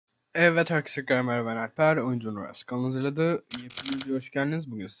Evet herkese merhaba, ben Alper. Oyuncu Üniversitesi kanalımıza da Yapıyoduk'a hoş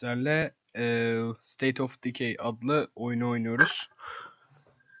geldiniz. Bugün sizlerle State of Decay adlı oyunu oynuyoruz.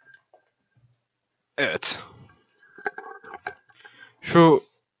 Evet.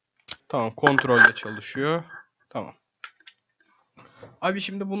 Tamam, kontrolle çalışıyor. Tamam. Abi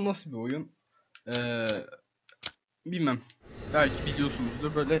şimdi bu nasıl bir oyun? Bilmem. Belki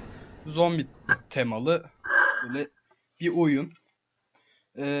biliyorsunuzdur, böyle zombi temalı böyle bir oyun.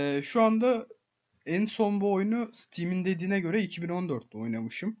 Şu anda en son bu oyunu Steam'in dediğine göre 2014'te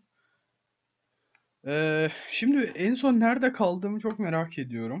oynamışım. Şimdi en son nerede kaldığımı çok merak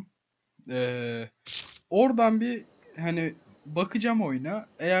ediyorum. Oradan bir hani bakacağım oyuna.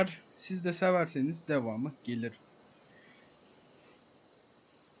 Eğer siz de severseniz devamı gelir.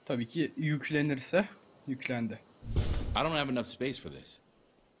 Tabii ki yüklenirse. Yüklendi. I don't have enough space for this.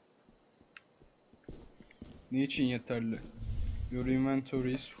 Niçin yeterli? Your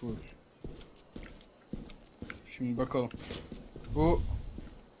inventory is full. Şimdi bakalım. Bu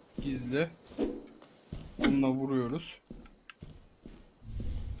gizli. Bununla vuruyoruz.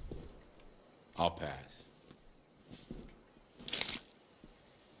 I'll pass.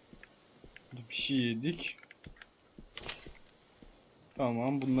 Bir şey yedik.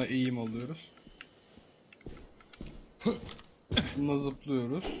 Tamam, bununla eğim alıyoruz. Bununla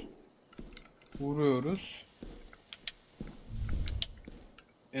zıplıyoruz. Vuruyoruz.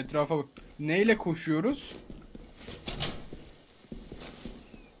 Etrafa bak. Neyle koşuyoruz?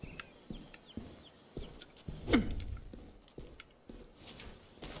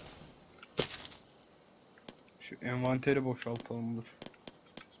 Şu envanteri boşaltalım, dur.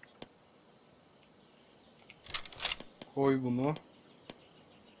 Koy bunu.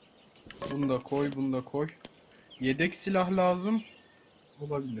 Bunu da koy, bunu da koy. Yedek silah lazım.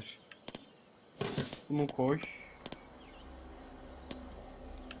 Olabilir. Bunu koy.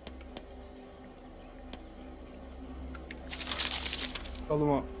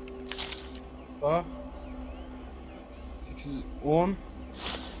 Kalıma. Daha 8, 10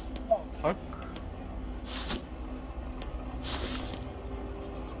 alsak.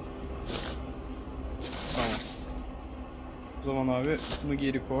 Tamam. O zaman abi bunu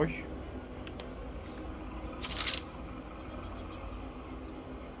geri koy.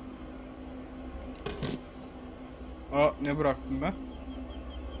 Ne bıraktım ben?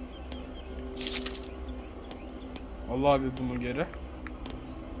 Allah abi, bunu geri.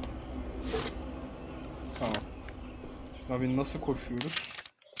 Tamam. Şimdi abi nasıl koşuyoruz?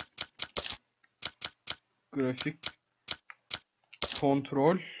 Grafik.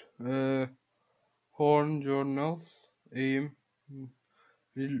 Kontrol. Horn, journal. Aim.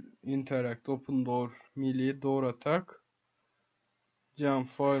 Will interact. Open door. Melee. Door attack.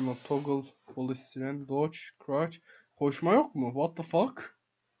 Jump. Fire mode. Toggle. Polystyrene. Dodge. Crouch. Koşma yok mu? What the fuck?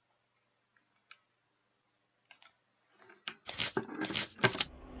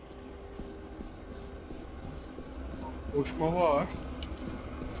 Koşma var.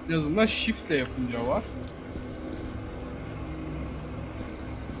 En azından shift ile yapınca var.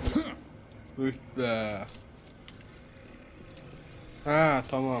 Be. Ha,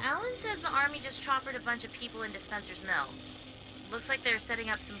 tamam. Alan says the army just choppered a bunch of people into Spencer's Mills. Looks like they're setting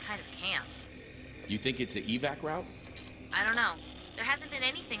up some kind of camp. You think it's an evac route? I don't know. There hasn't been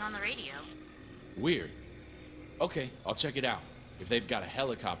anything on the radio. Weird. Okay, I'll check it out. If they've got a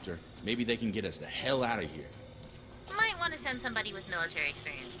helicopter, maybe they can get us the hell out of here. Might want to send somebody with military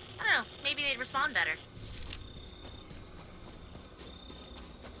experience. I don't know, maybe they'd respond better.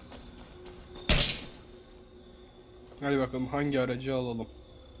 Hadi bakalım, hangi aracı alalım?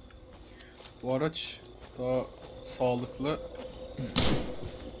 Bu araç daha sağlıklı.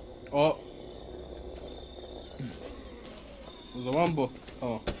 O zaman bu.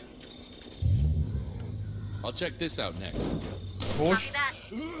 Tamam. I'll check this out next. Hoş. Copy that.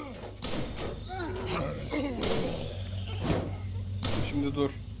 Şimdi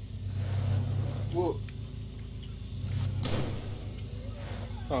dur. Bu.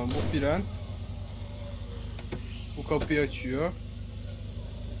 Tamam, bu fren. Bu kapıyı açıyor.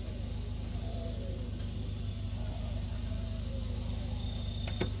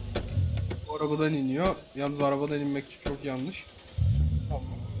 Bu arabadan iniyor. Yalnız arabadan inmek çok yanlış. Tamam.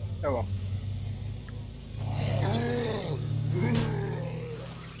 Devam.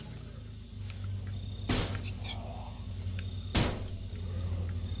 Siktir.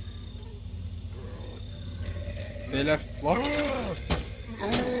 Beyler, what?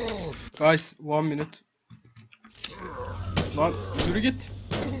 Guys, 1 minute. Lan yürü git.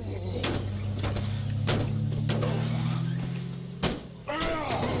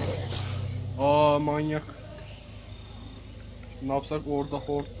 Manyak. Ne yapsak, orada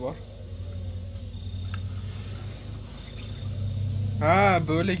horde var. Ha,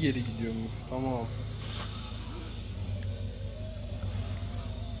 böyle geri gidiyormuş. Tamam.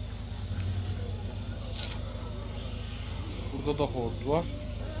 Burada da horde var.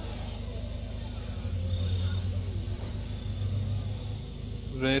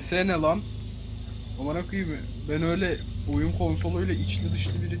 RS ne lan? Aman koyayım, ben öyle oyun konsoluyla içli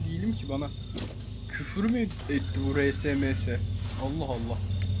dışlı biri değilim ki, bana küfür mü etti bu RS/MS? Allah Allah.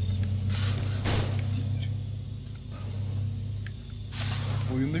 Siktir.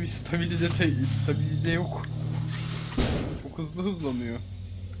 Oyunda bir stabilize yok. Çok hızlı hızlanıyor.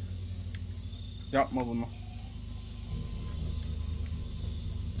 Yapma bunu.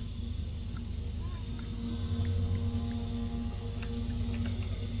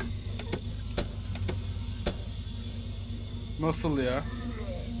 Nasıl ya?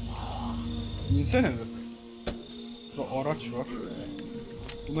 İnsene bak. Burada araç var.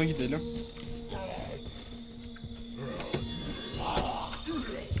 Buna gidelim.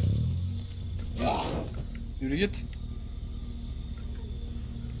 Yürü git.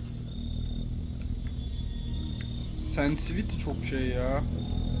 Sensitivity çok şey ya.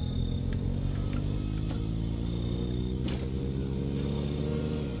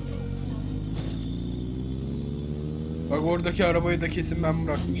 Bak, oradaki arabayı da kesin ben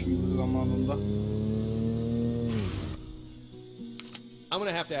bırakmışım zamanında. I'm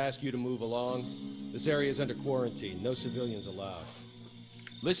gonna have to ask you to move along. This area is under quarantine. No civilians allowed.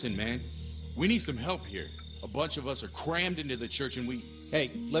 Listen, man, we need some help here. A bunch of us are crammed into the church and we...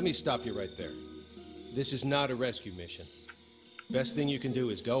 Hey, let me stop you right there. This is not a rescue mission. Best thing you can do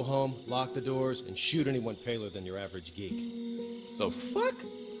is go home, lock the doors, and shoot anyone paler than your average geek. The fuck?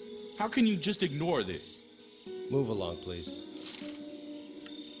 How can you just ignore this? Move along, please.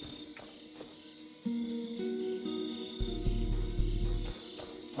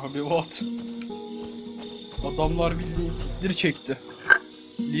 Abi what? Adamlar bildiğin siktir çekti.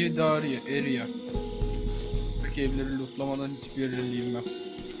 Leave the area. Buradaki evleri lootlamadan hiçbir yere leavemem.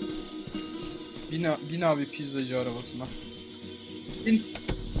 Bin abi pizzacı arabasına. Bin.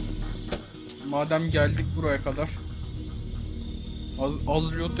 Madem geldik buraya kadar.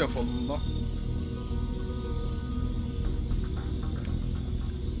 Az loot yapalım da.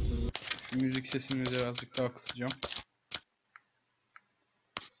 Şu müzik sesini birazcık daha kısacağım.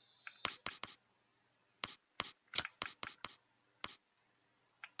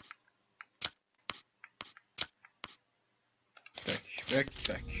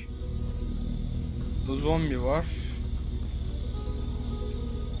 Backpack. Burada zombi var.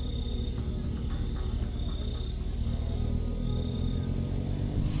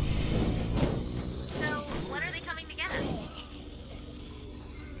 So, when are they coming to get us?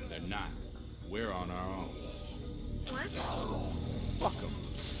 They're not. We're on our own. What? Fuck them.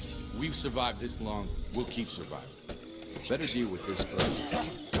 We've survived this long, we'll keep surviving. Better deal with this first.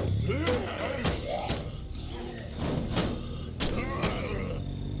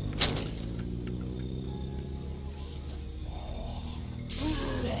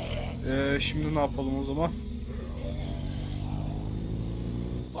 Şimdi ne yapalım o zaman?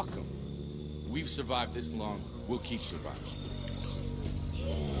 Fuck them. We've survived this long, we'll keep surviving.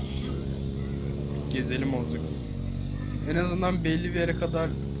 Gezelim olacak. En azından belli bir yere kadar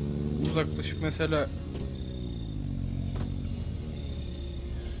uzaklaşıp mesela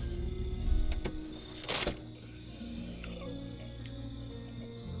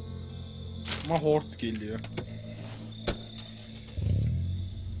ama horde geliyor.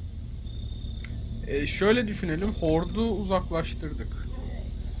 Şöyle düşünelim, hordu uzaklaştırdık.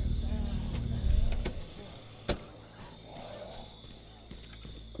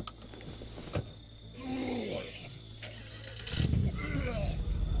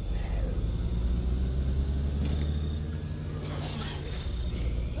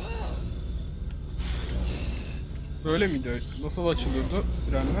 Böyle miydi? Nasıl açılıyordu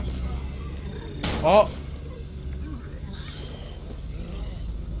sirenler? Aa!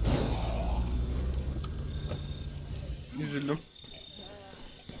 Üzüldüm.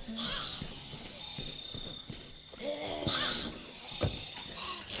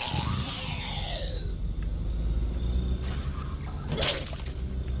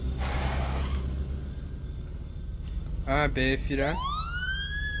 Ha, B fren.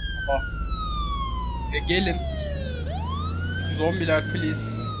 Bak. Gelin. Zombiler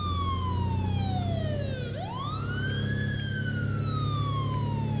please.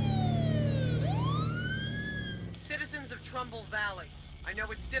 Citizens of Trumbull Valley, I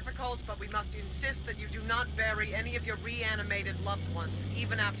know it's difficult, but we must insist that you do not bury any of your reanimated loved ones,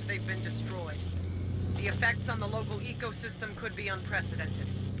 even after they've been destroyed. The effects on the local ecosystem could be unprecedented.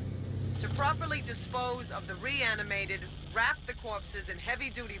 To properly dispose of the reanimated, wrap the corpses in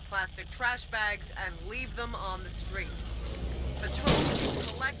heavy-duty plastic trash bags and leave them on the street. Patrols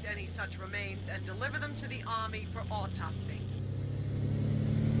will collect any such remains and deliver them to the army for autopsy.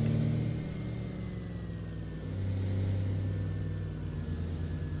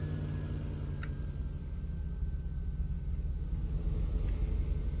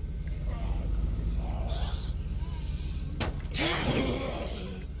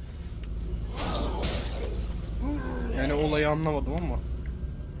 Yani olayı anlamadım ama.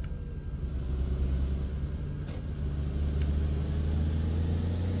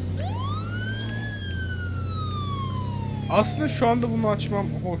 Aslında şu anda bunu açmam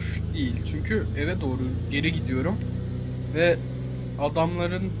hoş değil. Çünkü eve doğru geri gidiyorum. Ve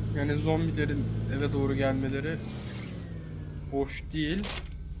adamların, yani zombilerin eve doğru gelmeleri hoş değil.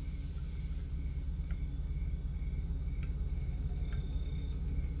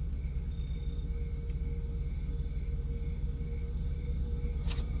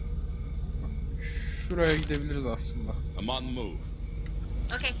 Şuraya gidebiliriz aslında. I'm on the move.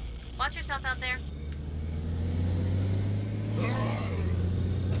 Okay, watch yourself out there.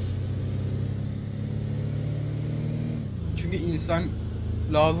 Çünkü insan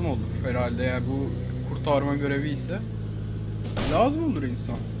lazım olur herhalde, yani bu kurtarma görevi ise lazım olur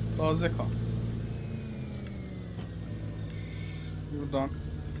insan. Taze kan. Buradan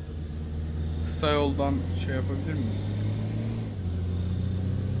kısa yoldan şey yapabilir miyiz?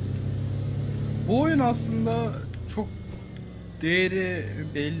 Bu oyun aslında çok değeri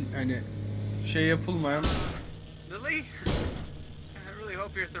belli, hani şey yapılmayan. Lily? I really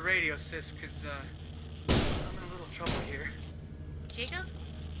hope you're at the radio, sis, because I'm in a little trouble here. Jacob,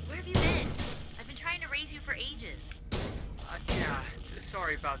 where have you been? I've been trying to raise you for ages. Yeah,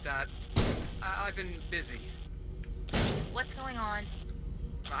 sorry about that. I've been busy. What's going on?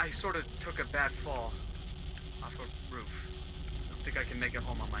 I sort of took a bad fall off a roof. I don't think I can make it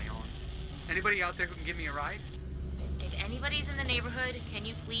home on my own. Anybody out there who can give me a ride? If anybody's in the neighborhood, can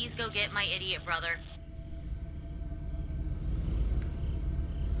you please go get my idiot brother?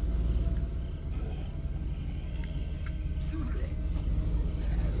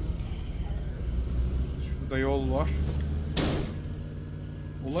 Şurada yol var.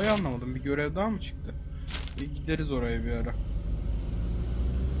 Olayı anlamadım. Bir görev daha mı çıktı? Gideriz oraya bir ara.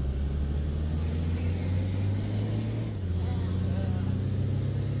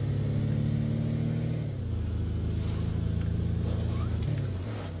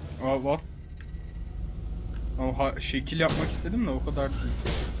 Var. Ama şekil yapmak istedim de o kadar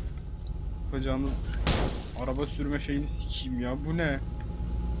değil. Yapacağınız araba sürme şeyini sikeyim ya. Bu ne?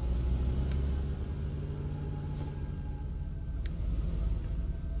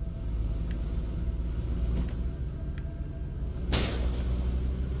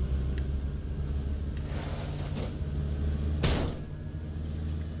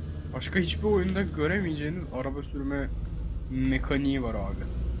 Başka hiçbir oyunda göremeyeceğiniz araba sürme mekaniği var abi.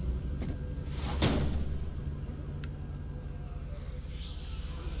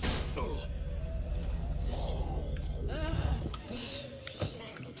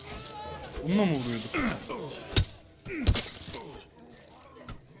 Bununla mı vuruyorduk?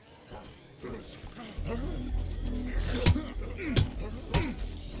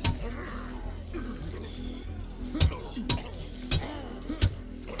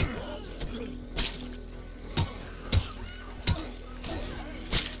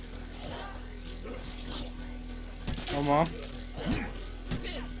 Tamam.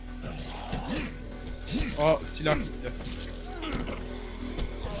 Aa, silah gitti.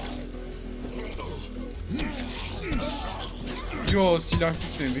 Yo, silah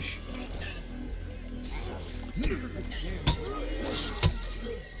gitmemiş.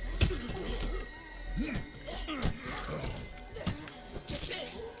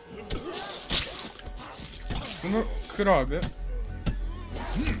 Şunu kır abi.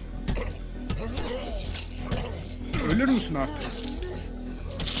 Ölür müsün artık?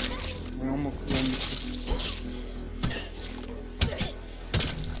 Ama kullanmışsın.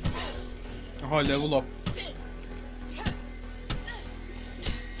 Aha, level up.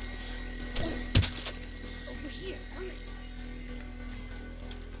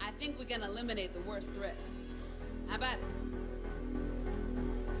 I think we can eliminate the worst threat. How about it?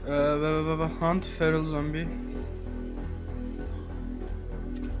 Hunt feral zombie.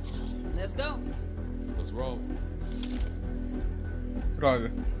 Let's go. Let's roll. Dur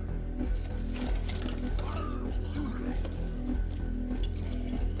abi.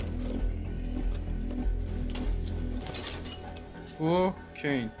 Bu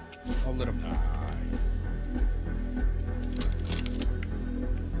Kane. Alırım. Nice.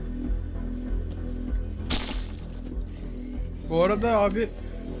 Bu arada abi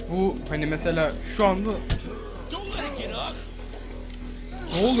bu hani mesela şu anda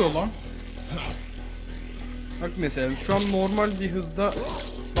ne oluyor lan? Bak mesela şu an normal bir hızda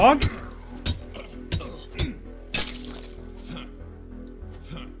lan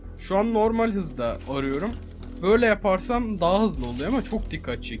şu an normal hızda arıyorum. Böyle yaparsam daha hızlı oluyor ama çok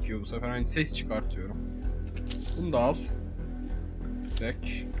dikkat çekiyor bu sefer. Hani ses çıkartıyorum. Bunu da al.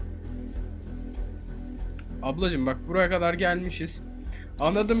 Tek. Ablacım bak buraya kadar gelmişiz.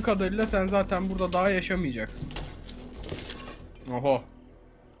 Anladığım kadarıyla sen zaten burada daha yaşamayacaksın. Oho.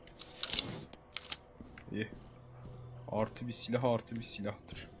 İyi. Artı bir silah artı bir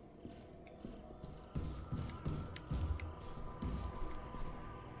silahtır.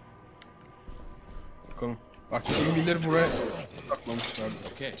 Bakalım. Bak kim bilir buraya saklamışlar.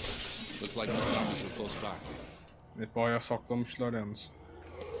 Okay. Looks like the zombies are close by. Evet bayağı saklamışlar yalnız.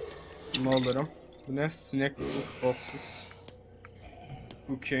 Bunu alırım. Bu ne? Snack boxes.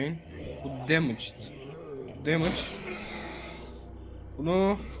 Bu cane. Bu damaged. Damage.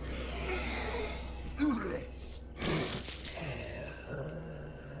 Bunu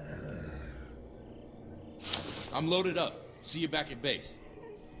I'm loaded up. See you back at base.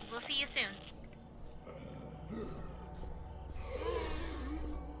 We'll see you soon.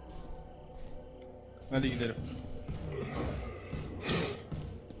 hadi gidelim.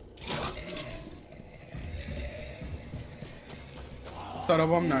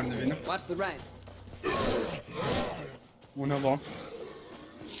 Arabam nerede benim? Watch the right. Bu ne lan?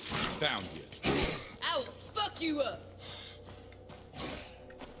 Found you. Ow! Fuck you up!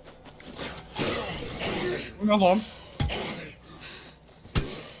 Bu ne lan?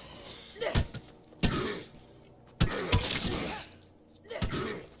 Got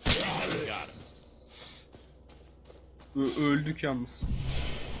him. Öldük yalnız.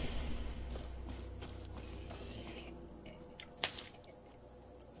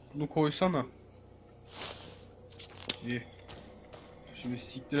 Bunu koysana. İyi. Şimdi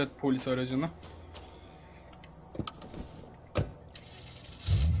siktir et polis aracını.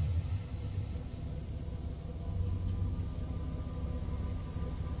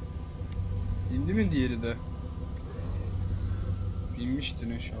 İndi mi diğeri de? Binmiştir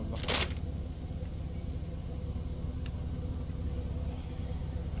inşallah.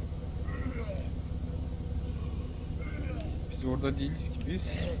 Biz orada değiliz ki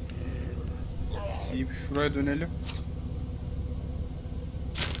biz. İyi bir şuraya dönelim.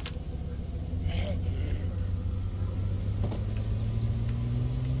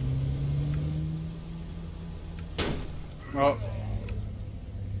 Aa.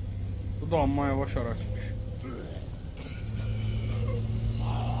 Bu da amma yavaş araçmış.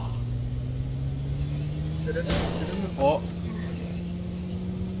 O.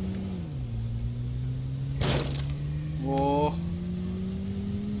 Oh.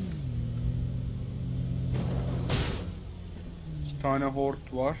 İki tane horde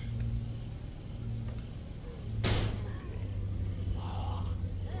var.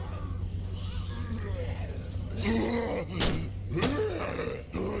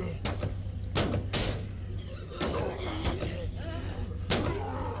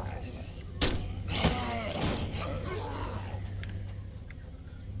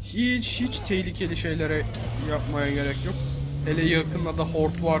 Hiç tehlikeli şeylere yapmaya gerek yok. Hele yakında da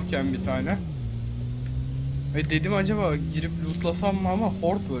horde varken bir tane. Ve dedim acaba girip lootlasam mı ama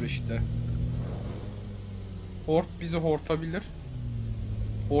horde var işte. Horde bizi hortabilir.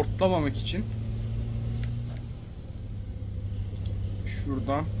 Hortlamamak için.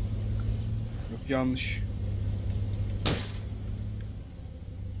 Şuradan. Yok yanlış.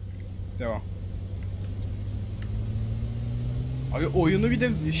 Devam. Abi oyunu bir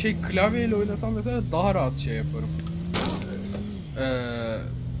de klavyeyle oynasam mesela daha rahat şey yaparım.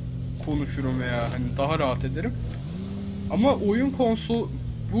 Konuşurum veya hani daha rahat ederim. Ama oyun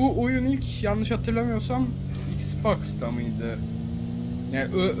bu oyun ilk yanlış hatırlamıyorsam Xbox'ta mıydı?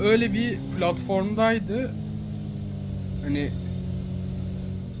 Yani öyle bir platformdaydı. Hani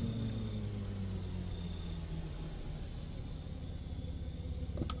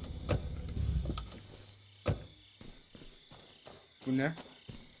bu ne?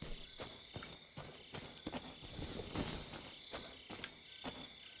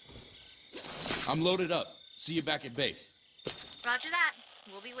 I'm loaded up. See you back at base. Roger that.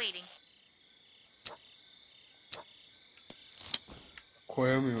 We'll be waiting.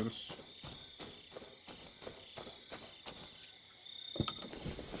 Koyamıyoruz.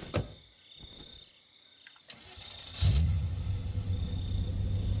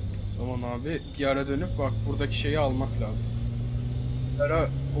 Tamam abi, bir ara dönüp bak buradaki şeyi almak lazım. Bir ara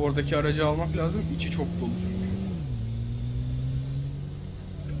oradaki aracı almak lazım. İçi çok dolu çünkü.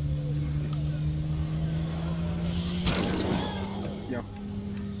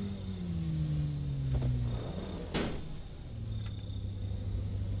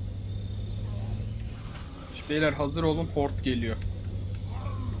 Beyler hazır olun, port geliyor.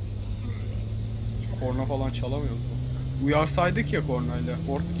 Korna falan çalamıyoruz mu? Uyarsaydık ya kornayla,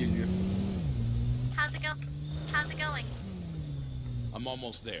 port geliyor. How's it going? I'm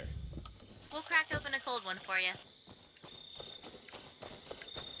almost there. We'll crack open a cold one for you.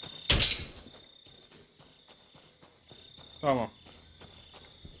 Tamam.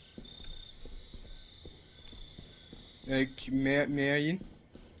 May I in?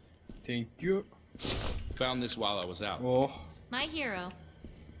 Thank you. Found this while I was out. Oh. My hero.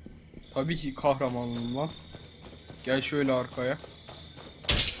 Tabii ki kahramanım lan. Gel şöyle arkaya.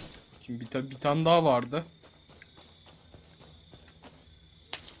 Şimdi bir tane daha vardı.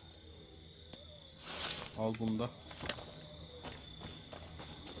 Al bunu da.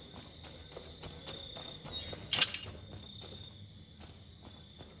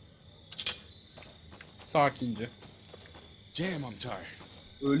 Sakince. Damn, I'm tired.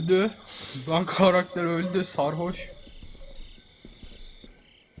 Öldü. Lan karakter öldü. Sarhoş.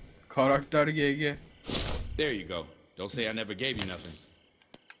 Karakter GG. There you go. Don't say I never gave you nothing.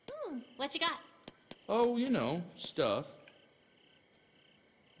 What you got? Oh, you know, stuff.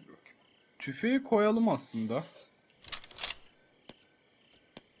 Tüfeği koyalım aslında.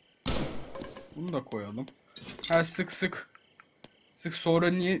 Bunu da koyalım. Ha sık. Sık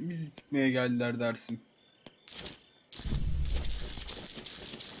sonra niye bizi sıkmaya geldiler dersin.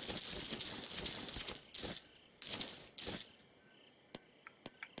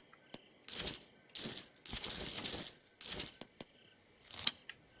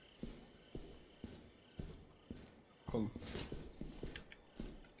 Bakalım.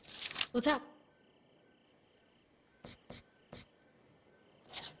 What's up?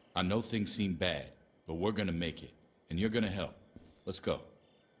 I know things seem bad, but we're gonna make it. And you're gonna help. Let's go.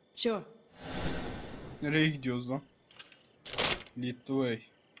 Sure. Nereye gidiyoruz lan? Lead the way.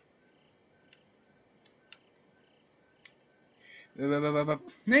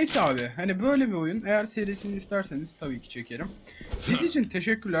 Neyse abi, hani böyle bir oyun. Eğer serisini isterseniz tabii ki çekerim. Siz için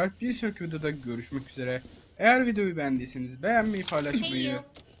teşekkürler. Bir sonraki videoda görüşmek üzere. Eğer videoyu beğendiyseniz beğenmeyi, paylaşmayı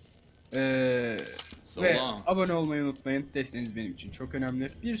ve abone olmayı unutmayın. Desteğiniz benim için çok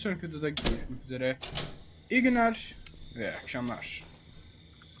önemli. Bir sonraki videoda görüşmek üzere. İyi günler ve akşamlar.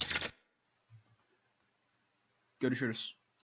 Görüşürüz.